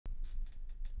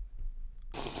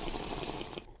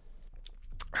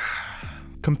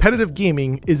competitive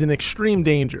gaming is in extreme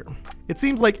danger. It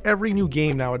seems like every new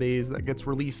game nowadays that gets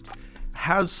released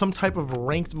has some type of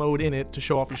ranked mode in it to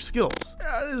show off your skills.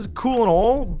 This is cool and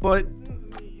all, but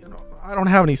you know, I don't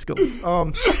have any skills.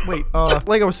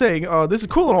 Like I was saying, this is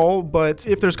cool and all, but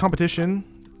if there's competition,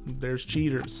 there's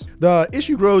cheaters. The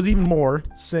issue grows even more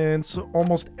since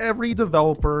almost every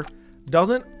developer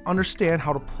doesn't understand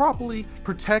how to properly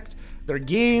protect their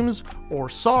games or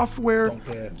software.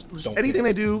 Anything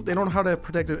they do, they don't know how to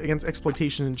protect it against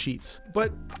exploitation and cheats.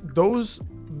 But those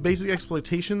basic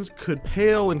exploitations could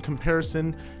pale in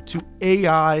comparison to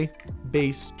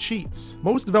AI-based cheats.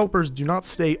 Most developers do not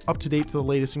stay up to date to the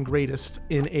latest and greatest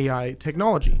in AI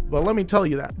technology. But let me tell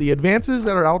you that the advances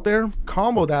that are out there,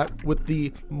 combo that with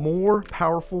the more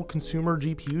powerful consumer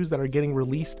GPUs that are getting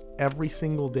released every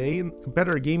single day, and the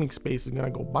better gaming space is gonna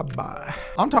go bye-bye.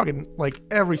 I'm talking like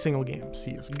every single game.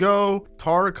 CSGO,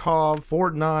 Tarkov,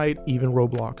 Fortnite, even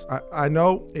Roblox. I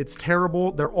know it's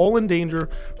terrible. They're all in danger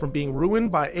from being ruined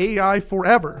by AI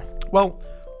forever. Well,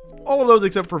 all of those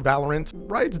except for Valorant.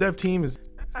 Riot's dev team is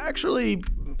actually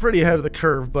pretty ahead of the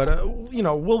curve, but you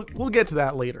know, we'll get to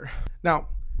that later. Now,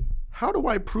 how do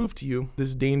I prove to you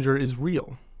this danger is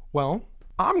real? Well,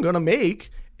 I'm gonna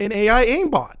make an AI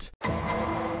aimbot.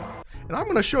 And I'm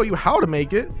gonna show you how to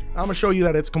make it. I'm gonna show you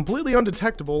that it's completely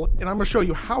undetectable, and I'm gonna show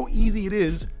you how easy it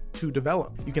is to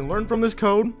develop. You can learn from this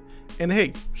code, and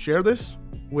hey, share this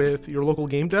with your local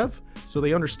game dev so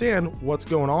they understand what's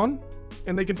going on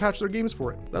and they can patch their games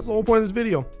for it. That's the whole point of this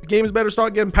video. The games better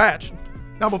start getting patched.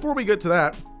 Now, before we get to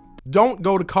that, don't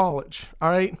go to college,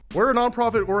 all right? We're a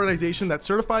nonprofit organization that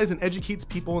certifies and educates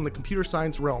people in the computer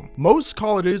science realm. Most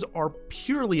colleges are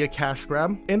purely a cash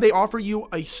grab, and they offer you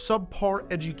a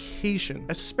subpar education,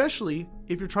 especially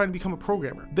if you're trying to become a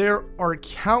programmer. There are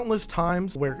countless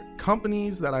times where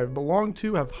companies that I've belonged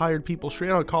to have hired people straight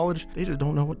out of college. They just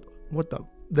don't know what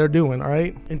they're doing, all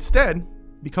right? Instead,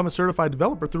 become a certified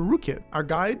developer through RootKit. Our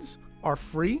guides are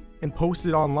free and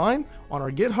posted online on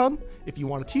our GitHub if you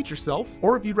want to teach yourself,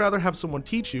 or if you'd rather have someone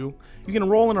teach you, you can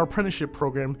enroll in our apprenticeship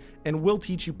program and we'll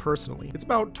teach you personally. It's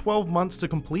about 12 months to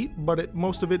complete, but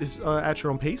most of it is at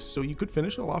your own pace, so you could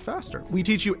finish it a lot faster. We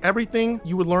teach you everything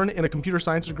you would learn in a computer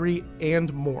science degree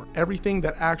and more. Everything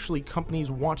that actually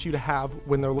companies want you to have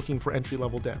when they're looking for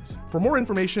entry-level devs. For more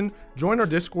information, join our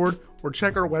Discord or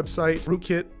check our website,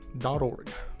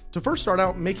 rootkit.org. To first start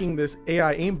out making this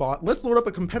AI aimbot, let's load up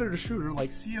a competitor shooter like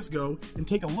CSGO and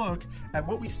take a look at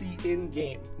what we see in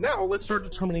game. Now let's start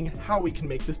determining how we can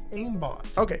make this aimbot.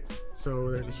 Okay, so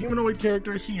there's a humanoid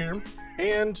character here,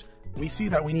 and we see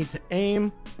that we need to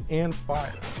aim and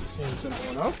fire. Seems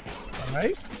simple enough. All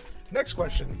right, next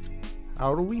question.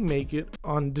 How do we make it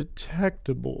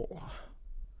undetectable?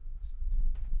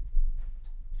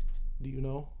 Do you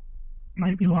know?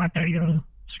 Maybe like a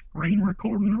screen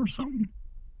recording or something.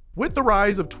 With the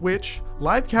rise of Twitch,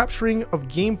 live capturing of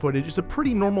game footage is a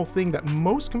pretty normal thing that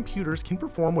most computers can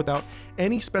perform without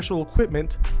any special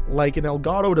equipment like an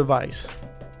Elgato device.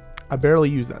 I barely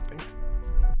use that thing.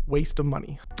 Waste of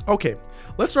money. Okay,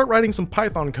 let's start writing some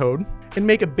Python code and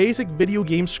make a basic video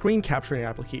game screen capturing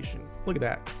application. Look at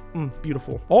that.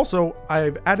 Beautiful. Also,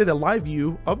 I've added a live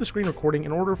view of the screen recording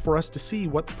in order for us to see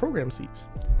what the program sees.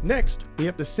 Next, we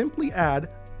have to simply add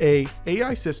an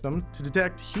AI system to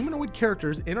detect humanoid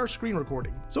characters in our screen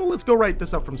recording. So let's go write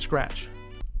this up from scratch.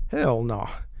 Hell no,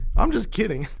 I'm just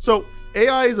kidding. So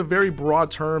AI is a very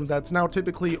broad term that's now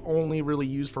typically only really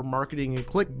used for marketing and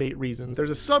clickbait reasons. There's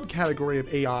a subcategory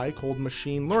of AI called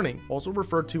machine learning, also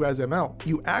referred to as ML.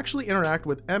 You actually interact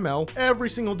with ML every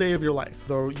single day of your life.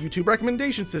 The YouTube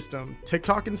recommendation system,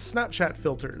 TikTok and Snapchat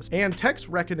filters, and text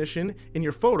recognition in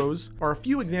your photos are a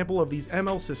few examples of these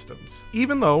ML systems.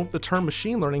 Even though the term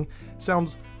machine learning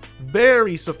sounds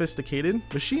very sophisticated,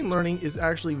 machine learning is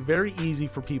actually very easy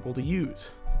for people to use.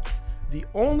 The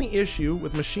only issue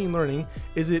with machine learning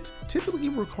is it typically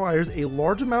requires a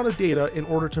large amount of data in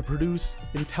order to produce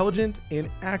intelligent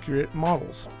and accurate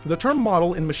models. The term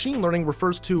model in machine learning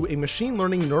refers to a machine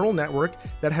learning neural network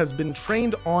that has been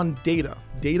trained on data.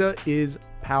 Data is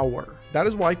power. That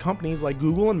is why companies like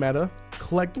Google and Meta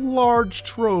collect large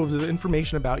troves of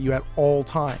information about you at all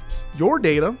times. Your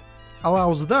data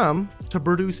allows them to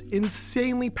produce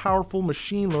insanely powerful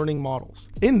machine learning models.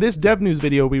 In this dev news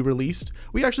video we released,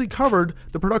 we actually covered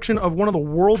the production of one of the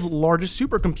world's largest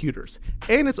supercomputers,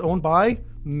 and it's owned by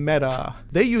Meta.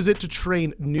 They use it to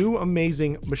train new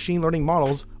amazing machine learning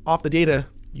models off the data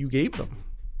you gave them.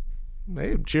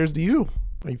 Hey, cheers to you.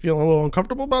 Are you feeling a little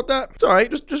uncomfortable about that? It's all right,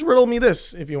 just riddle me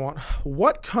this if you want.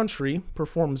 What country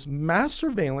performs mass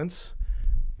surveillance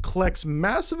collects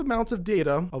massive amounts of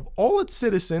data of all its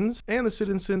citizens, and the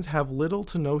citizens have little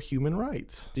to no human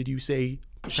rights. Did you say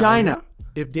China?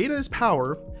 If data is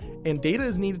power, and data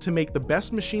is needed to make the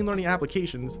best machine learning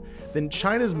applications, then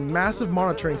China's massive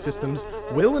monitoring systems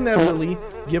will inevitably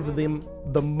give them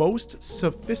the most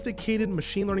sophisticated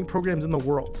machine learning programs in the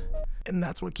world. And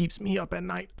that's what keeps me up at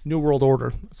night. New World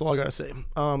Order. That's all I gotta say.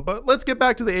 But let's get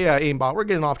back to the AI aimbot. We're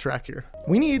getting off track here.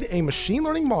 We need a machine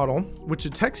learning model which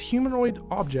detects humanoid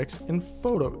objects in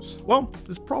photos. Well,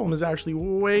 this problem is actually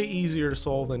way easier to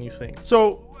solve than you think.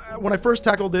 So when I first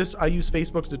tackled this, I used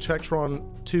Facebook's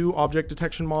Detectron 2 object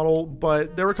detection model,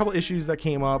 but there were a couple issues that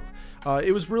came up.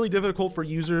 It was really difficult for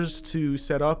users to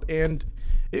set up, and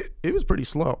it was pretty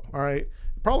slow, all right?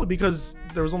 Probably because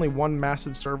there was only one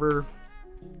massive server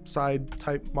side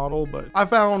type model, but I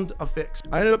found a fix.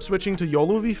 I ended up switching to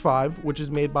YOLO v5, which is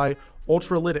made by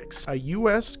Ultralytics, a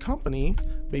US company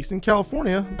based in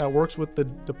California that works with the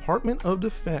Department of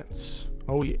Defense.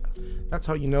 Oh yeah, that's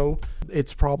how you know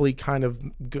it's probably kind of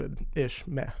good-ish.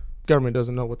 Meh. Government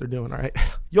doesn't know what they're doing, all right?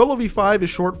 YOLO v5 is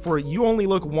short for You Only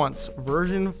Look Once,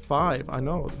 version 5. I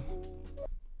know.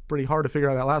 Pretty hard to figure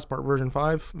out that last part. Version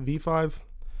 5, v5,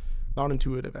 not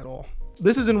intuitive at all.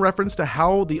 This is in reference to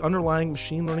how the underlying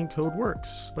machine learning code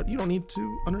works, but you don't need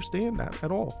to understand that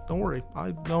at all. Don't worry,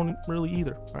 I don't really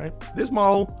either, all right? This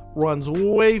model runs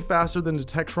way faster than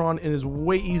Detectron and is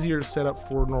way easier to set up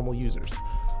for normal users.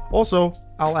 Also,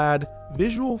 I'll add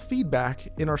visual feedback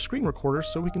in our screen recorder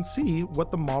so we can see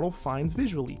what the model finds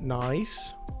visually.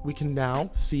 Nice. We can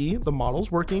now see the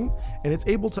model's working, and it's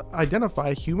able to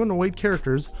identify humanoid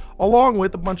characters along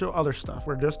with a bunch of other stuff.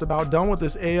 We're just about done with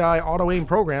this AI auto aim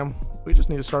program. We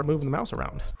just need to start moving the mouse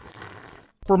around.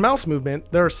 For mouse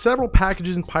movement, there are several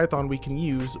packages in Python we can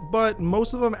use, but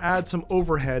most of them add some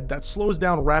overhead that slows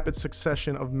down rapid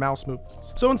succession of mouse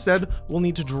movements. So instead, we'll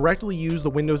need to directly use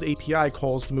the Windows API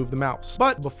calls to move the mouse.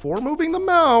 But before moving the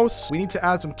mouse, we need to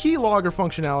add some keylogger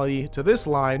functionality to this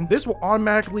line. This will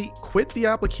automatically quit the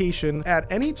application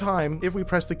at any time if we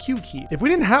press the Q key. If we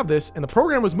didn't have this and the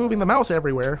program was moving the mouse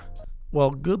everywhere,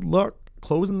 well, good luck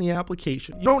closing the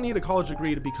application. You don't need a college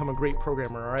degree to become a great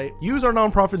programmer, all right? Use our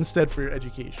nonprofit instead for your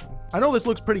education. I know this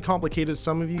looks pretty complicated to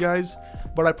some of you guys,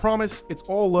 but I promise it's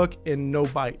all look and no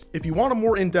bite. If you want a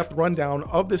more in-depth rundown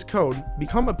of this code,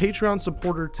 become a Patreon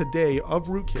supporter today of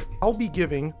RootKit. I'll be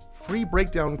giving free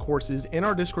breakdown courses in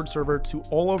our Discord server to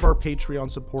all of our Patreon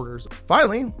supporters.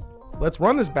 Finally, let's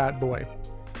run this bad boy.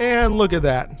 And look at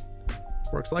that.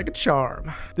 Works like a charm.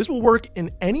 This will work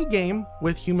in any game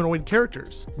with humanoid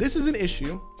characters. This is an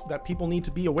issue that people need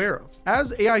to be aware of.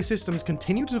 As AI systems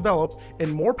continue to develop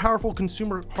and more powerful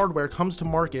consumer hardware comes to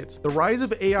market, the rise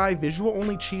of AI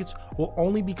visual-only cheats will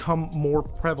only become more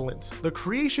prevalent. The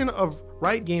creation of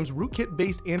Riot Games'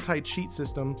 RootKit-based anti-cheat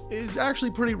system is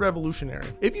actually pretty revolutionary.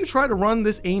 If you try to run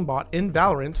this aimbot in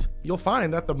Valorant, you'll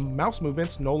find that the mouse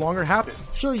movements no longer happen.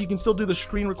 Sure, you can still do the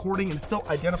screen recording and it still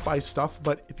identifies stuff,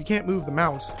 but if you can't move the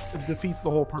mouse, it defeats the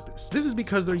whole purpose. This is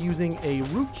because they're using a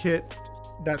RootKit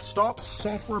that stops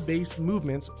software-based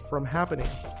movements from happening.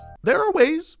 There are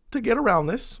ways to get around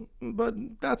this, but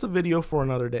that's a video for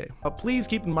another day. Please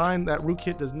keep in mind that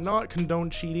RootKit does not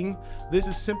condone cheating. This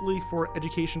is simply for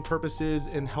education purposes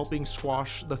and helping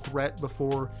squash the threat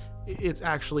before it's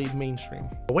actually mainstream.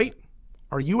 Wait,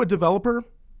 are you a developer?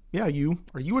 Yeah, you.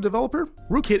 Are you a developer?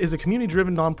 RootKit is a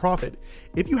community-driven nonprofit.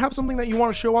 If you have something that you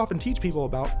want to show off and teach people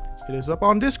about, hit us up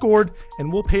on Discord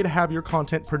and we'll pay to have your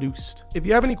content produced. If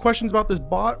you have any questions about this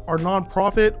bot, our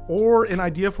nonprofit, or an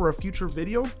idea for a future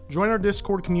video, join our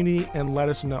Discord community and let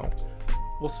us know.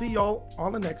 We'll see y'all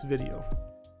on the next video.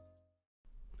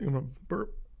 I think I'm gonna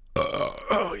burp.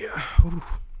 Oh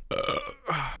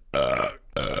yeah.